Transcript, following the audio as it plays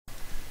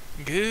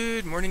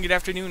Good morning, good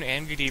afternoon,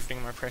 and good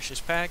evening, my precious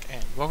pack,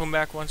 and welcome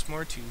back once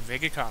more to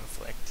VEGA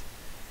Conflict.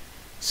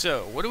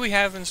 So, what do we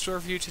have in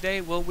store for you today?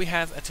 Well, we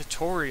have a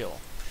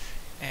tutorial,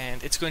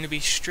 and it's going to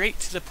be straight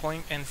to the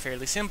point and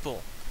fairly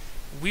simple.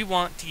 We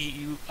want to get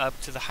you up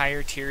to the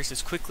higher tiers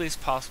as quickly as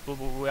possible,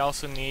 but we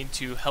also need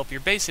to help your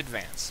base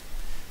advance.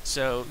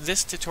 So,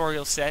 this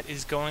tutorial set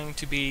is going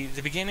to be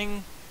the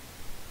beginning,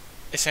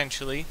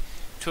 essentially,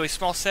 to a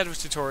small set of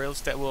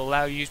tutorials that will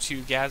allow you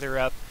to gather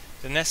up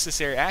the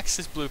necessary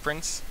access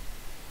blueprints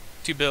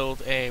to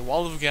build a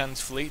wall of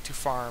guns fleet to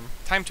farm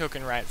time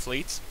token riot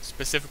fleets,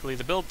 specifically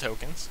the build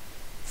tokens,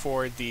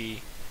 for the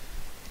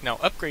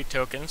upgrade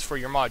tokens for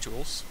your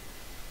modules,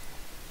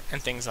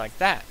 and things like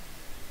that.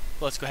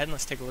 Let's go ahead and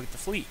let's take a look at the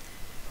fleet.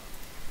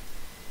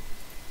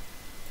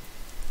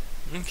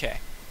 Okay.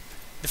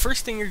 The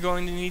first thing you're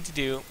going to need to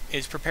do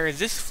is prepare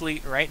this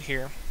fleet right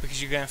here,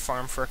 because you're going to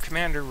farm for a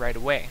commander right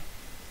away.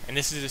 And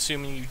this is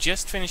assuming you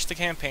just finished the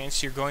campaign,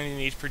 so you're going to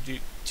need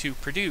to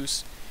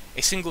produce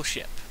a single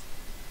ship.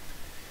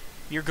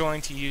 You're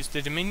going to use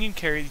the Dominion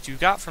carry that you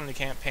got from the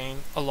campaign,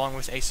 along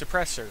with a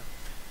suppressor.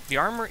 The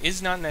armor is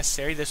not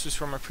necessary, this was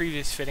from a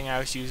previous fitting I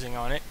was using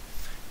on it,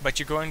 but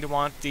you're going to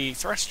want the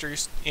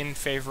thrusters in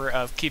favor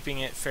of keeping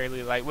it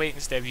fairly lightweight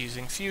instead of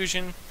using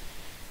fusion,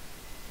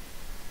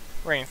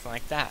 or anything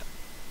like that.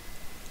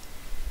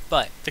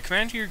 But the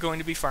commander you're going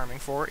to be farming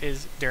for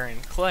is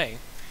Darren Clay,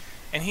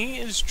 and he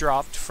is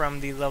dropped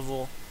from the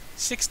level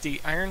 60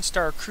 Iron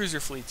Star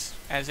cruiser fleets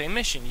as a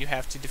mission. You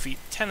have to defeat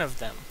 10 of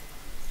them.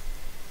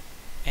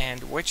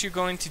 And what you're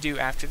going to do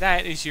after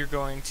that is you're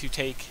going to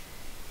take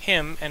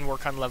him and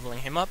work on leveling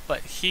him up,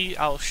 but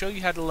I'll show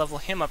you how to level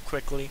him up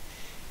quickly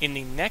in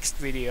the next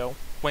video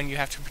when you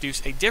have to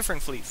produce a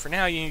different fleet. For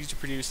now, you need to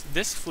produce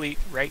this fleet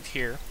right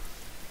here,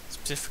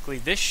 specifically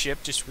this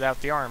ship, just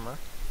without the armor.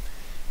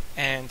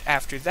 And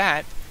after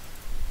that,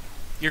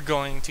 you're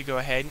going to go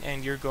ahead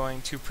and you're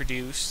going to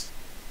produce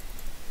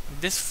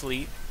this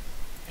fleet,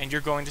 and you're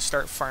going to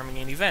start farming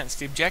in events.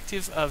 The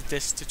objective of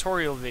this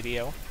tutorial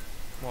video,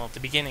 well, at the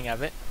beginning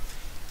of it,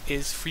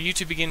 is for you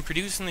to begin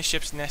producing the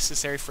ships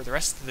necessary for the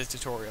rest of the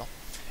tutorial.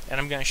 And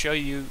I'm going to show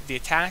you the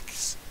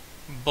attacks,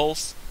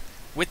 both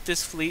with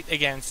this fleet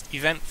against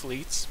event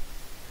fleets,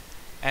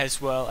 as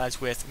well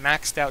as with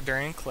maxed out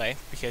Darren Clay,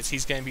 because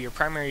he's going to be your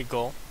primary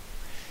goal,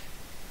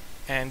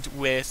 and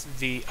with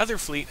the other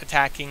fleet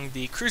attacking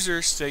the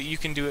cruisers so you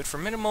can do it for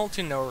minimal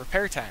to no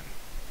repair time.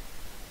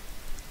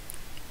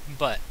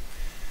 But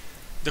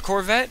the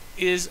Corvette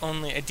is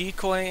only a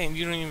decoy, and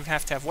you don't even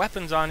have to have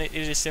weapons on it.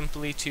 It is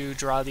simply to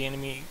draw the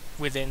enemy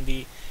within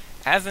the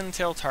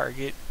Aventail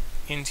target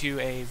into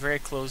a very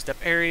closed up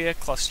area,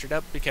 clustered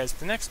up, because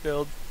the next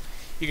build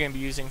you're going to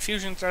be using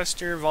fusion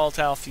thruster,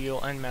 volatile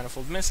fuel, and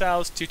manifold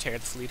missiles to tear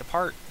the fleet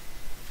apart.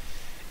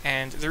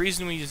 And the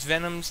reason we use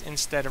Venoms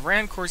instead of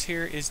Rancors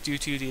here is due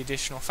to the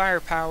additional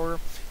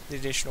firepower, the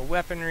additional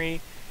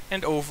weaponry,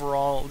 and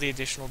overall the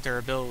additional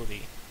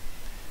durability.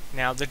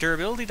 Now, the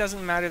durability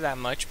doesn't matter that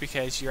much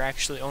because you're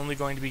actually only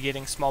going to be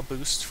getting small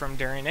boosts from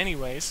Darren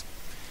anyways,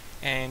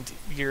 and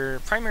your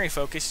primary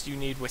focus you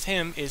need with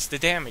him is the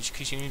damage,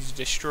 because you need to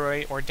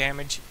destroy or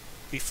damage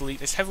the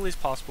fleet as heavily as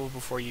possible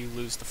before you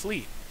lose the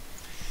fleet.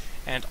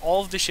 And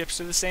all of the ships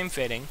are the same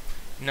fitting.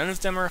 None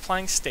of them are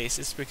applying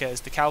stasis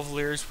because the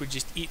Cavaliers would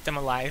just eat them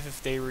alive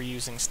if they were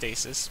using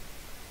stasis.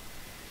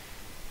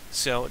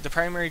 So the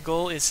primary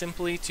goal is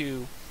simply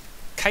to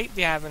kite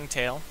the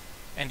Aventail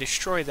and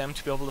destroy them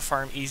to be able to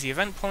farm easy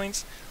event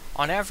points.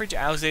 On average,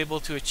 I was able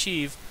to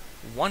achieve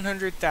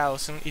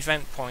 100,000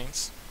 event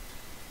points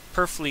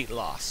per fleet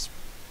loss.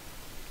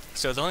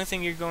 So the only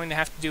thing you're going to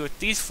have to do with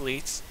these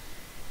fleets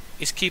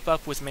is keep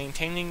up with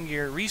maintaining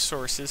your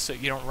resources so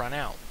you don't run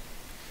out.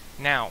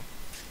 Now,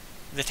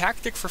 the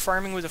tactic for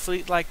farming with a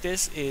fleet like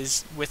this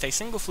is, with a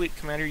single fleet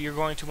commander, you're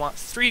going to want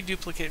 3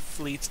 duplicate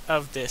fleets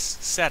of this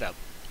setup.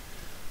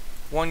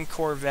 1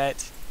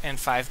 Corvette and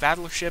 5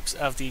 battleships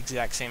of the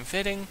exact same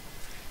fitting,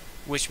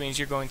 which means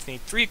you're going to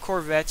need 3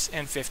 Corvettes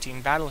and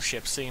 15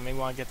 battleships, so you may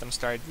want to get them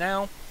started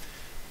now.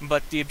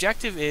 But the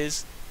objective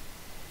is,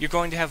 you're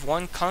going to have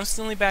 1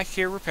 constantly back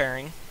here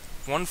repairing,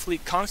 1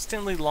 fleet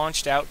constantly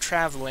launched out,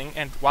 traveling,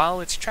 and while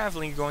it's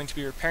traveling, you're going to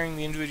be repairing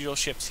the individual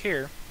ships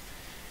here.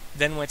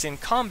 Then when it's in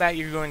combat,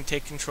 you're going to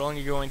take control and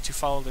you're going to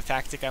follow the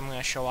tactic I'm going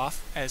to show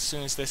off as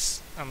soon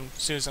as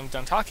I'm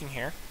done talking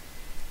here.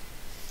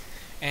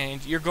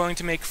 And you're going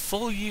to make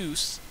full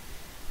use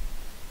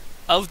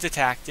of the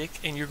tactic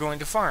and you're going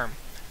to farm.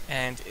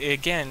 And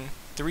again,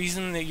 the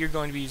reason that you're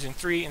going to be using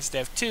 3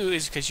 instead of 2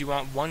 is because you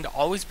want 1 to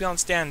always be on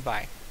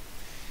standby.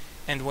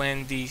 And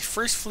when the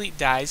first fleet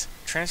dies,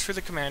 transfer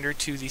the commander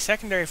to the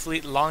secondary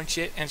fleet, launch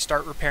it, and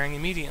start repairing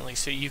immediately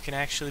so you can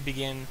actually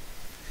begin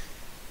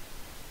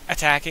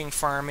attacking,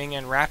 farming,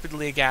 and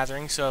rapidly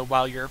gathering, so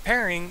while you're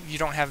repairing, you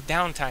don't have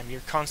downtime.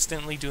 You're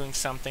constantly doing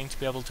something to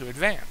be able to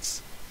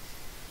advance.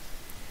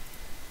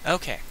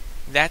 Okay,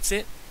 that's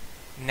it.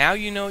 Now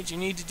you know what you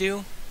need to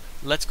do.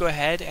 let's go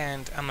ahead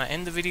and I'm going to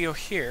end the video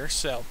here.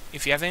 So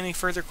if you have any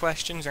further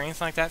questions or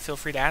anything like that, feel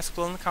free to ask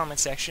below in the comment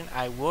section.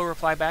 I will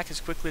reply back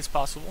as quickly as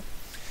possible,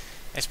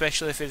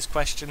 especially if it is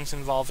questions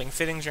involving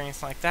fittings or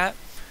anything like that.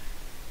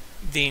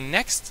 The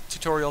next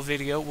tutorial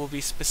video will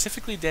be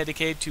specifically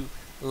dedicated to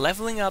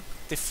leveling up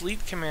the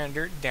fleet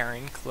commander,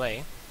 Darren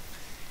Clay,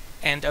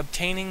 and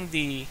obtaining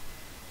the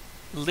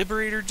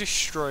Liberator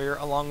Destroyer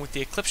along with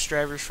the Eclipse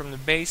drivers from the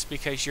base,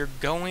 because you're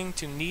going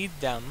to need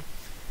them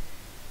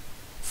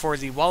for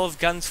the Wall of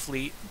Guns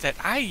fleet that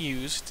I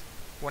used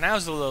when I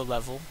was a low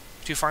level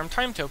to farm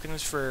time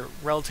tokens for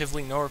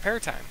relatively no repair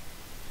time.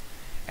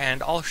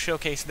 And I'll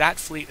showcase that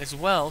fleet as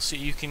well, so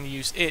you can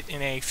use it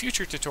in a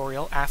future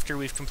tutorial after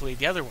we've completed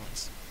the other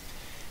ones.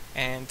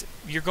 And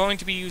you're going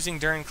to be using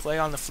Darren Clay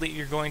on the fleet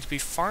you're going to be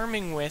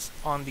farming with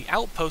on the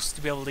outposts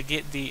to be able to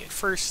get the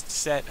first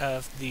set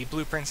of the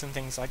blueprints and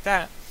things like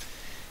that.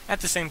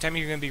 At the same time,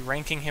 you're going to be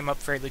ranking him up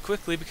fairly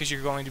quickly because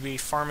you're going to be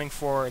farming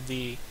for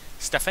the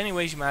stuff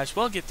anyways. You might as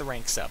well get the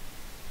ranks up.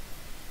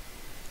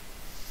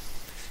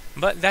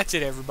 But that's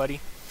it,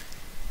 everybody.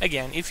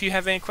 Again, if you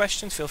have any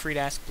questions, feel free to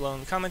ask below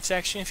in the comment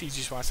section. If you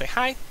just want to say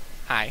hi,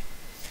 hi.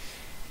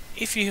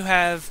 If you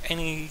have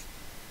anything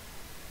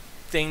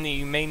that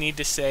you may need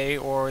to say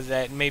or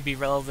that may be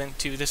relevant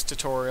to this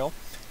tutorial,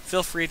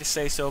 feel free to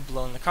say so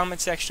below in the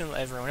comment section,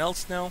 let everyone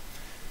else know.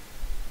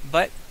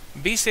 But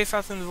be safe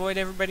out in the void,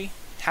 everybody.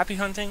 Happy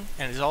hunting,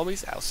 and as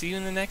always, I'll see you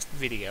in the next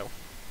video.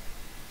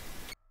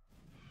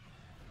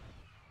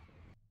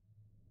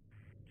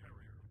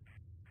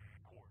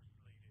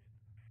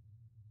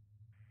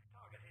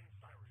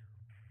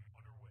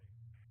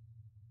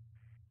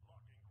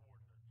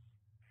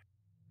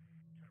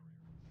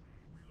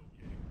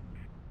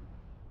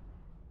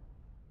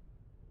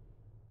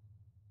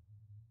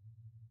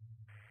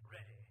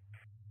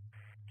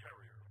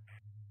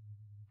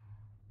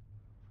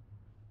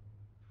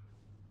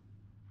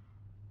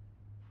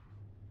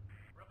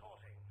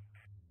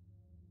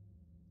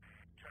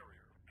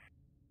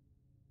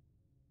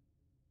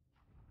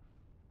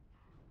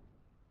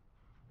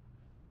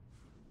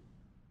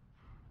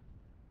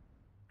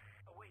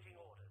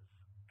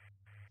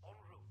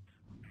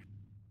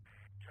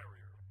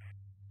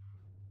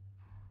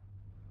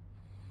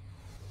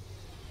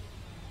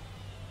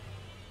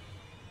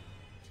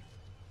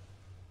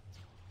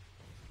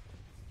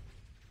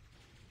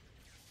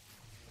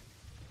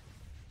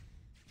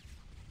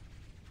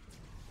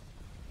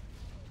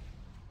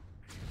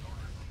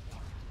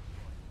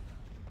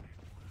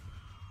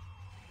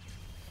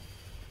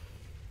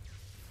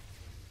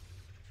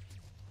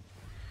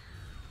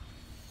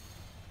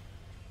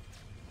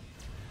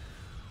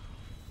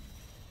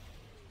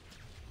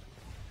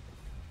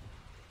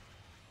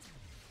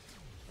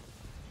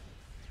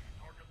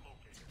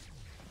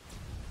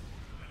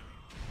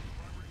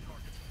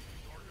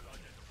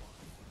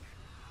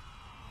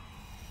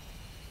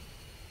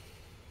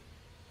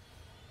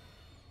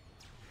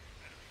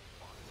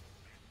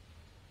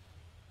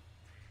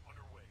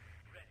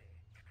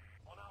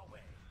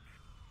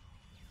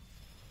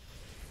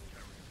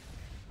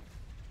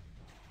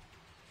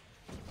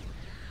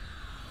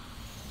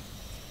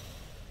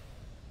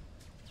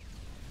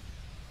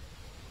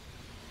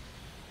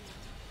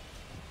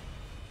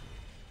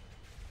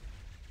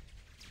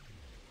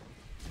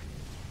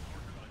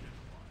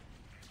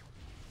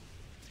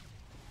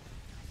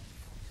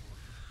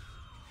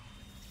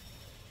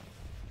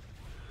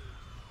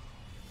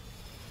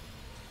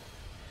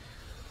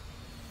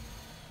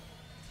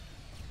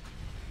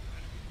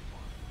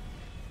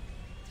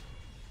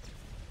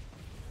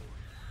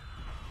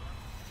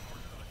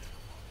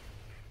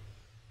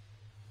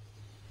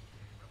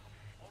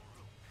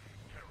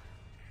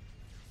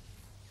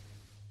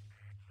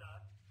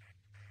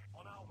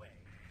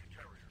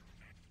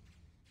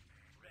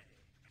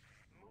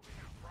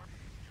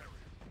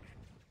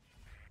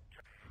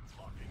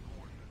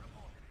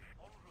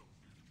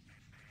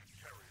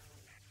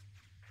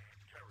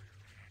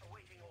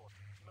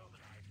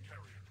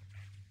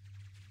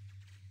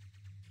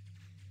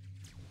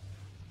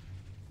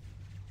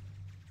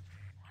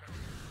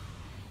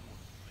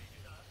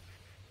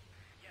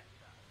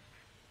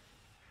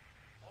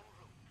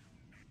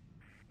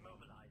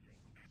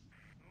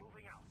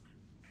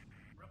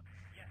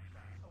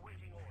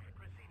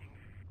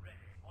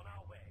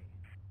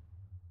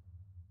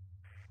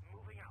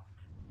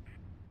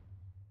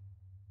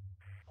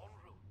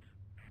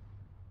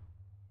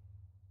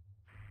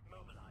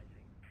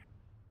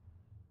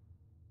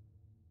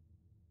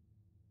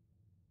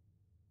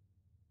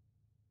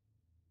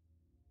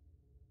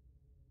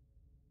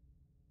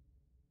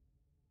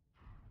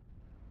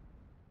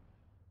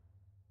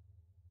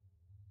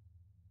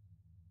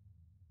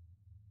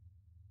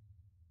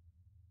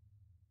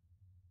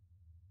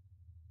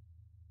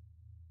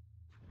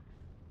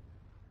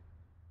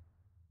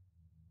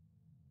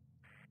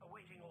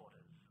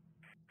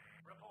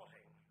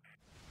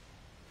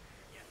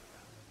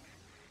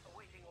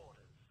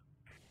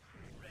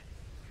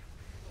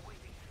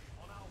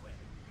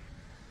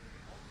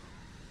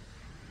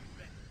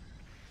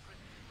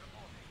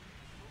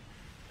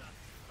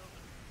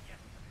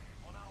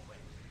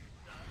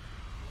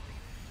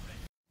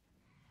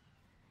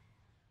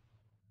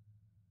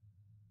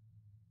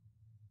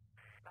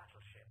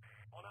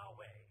 On our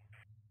way.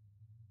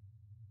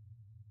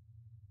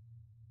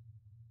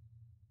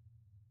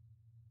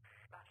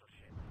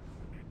 Battleship.